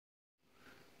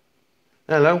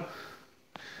Hello,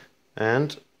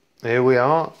 and here we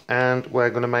are, and we're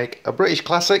going to make a British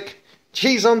classic,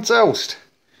 cheese on toast,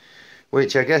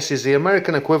 which I guess is the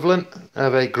American equivalent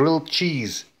of a grilled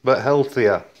cheese, but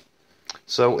healthier.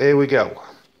 So here we go.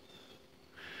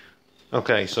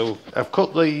 Okay, so I've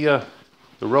cut the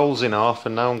rolls in half,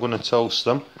 and now I'm going to toast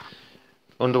them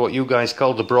under what you guys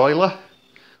call the broiler,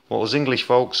 what us English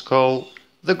folks call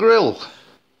the grill.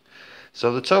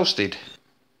 So they're toasted.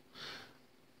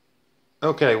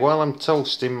 Okay, while I'm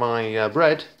toasting my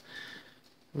bread,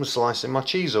 I'm slicing my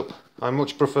cheese up. I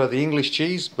much prefer the English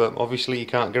cheese, but obviously you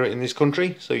can't get it in this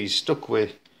country, so you're stuck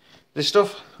with this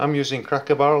stuff. I'm using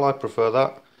Cracker Barrel, I prefer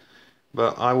that.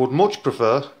 But I would much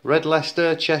prefer Red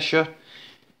Leicester, Cheshire,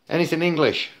 anything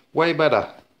English, way better.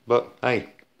 But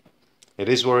hey, it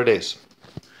is what it is.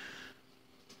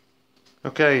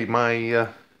 Okay, my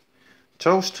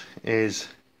toast is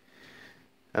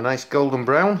a nice golden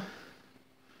brown,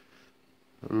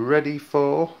 ready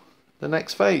for the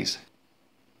next phase.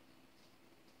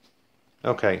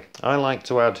 Okay, I like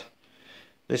to add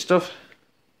this stuff,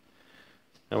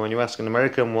 and when you ask an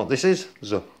American what this is,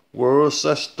 it's a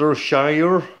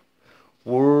Worcestershire,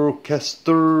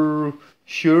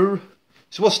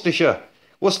 it's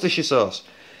Worcestershire sauce,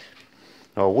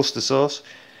 or Worcester sauce.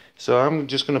 So I'm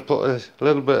just going to put a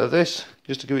little bit of this,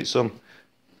 just to give it some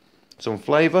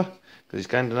flavour, because it's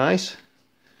kind of nice.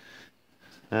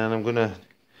 And I'm going to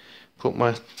put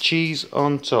my cheese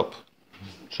on top.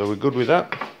 So we're good with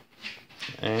that.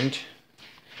 And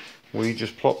we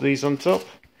just plop these on top,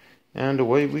 and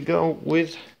away we go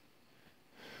with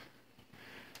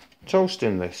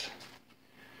toasting this.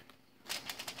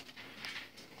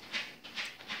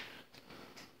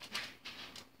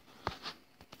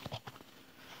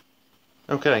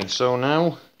 Okay, so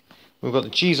now we've got the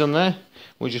cheese on there.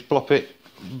 We just plop it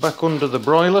back under the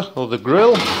broiler or the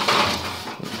grill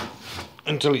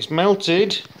until it's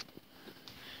melted. As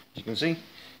you can see,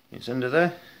 it's under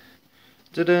there.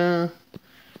 Ta-da!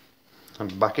 I'm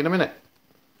back in a minute.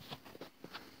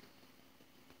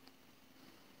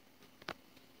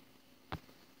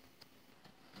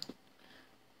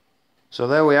 So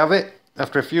there we have it,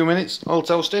 after a few minutes, all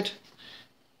toasted.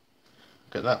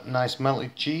 Get that nice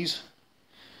melted cheese.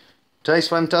 Tastes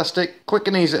fantastic, quick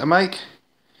and easy to make.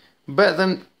 Better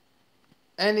than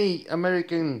any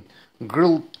American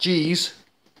grilled cheese.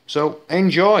 So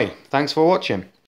enjoy. Thanks for watching.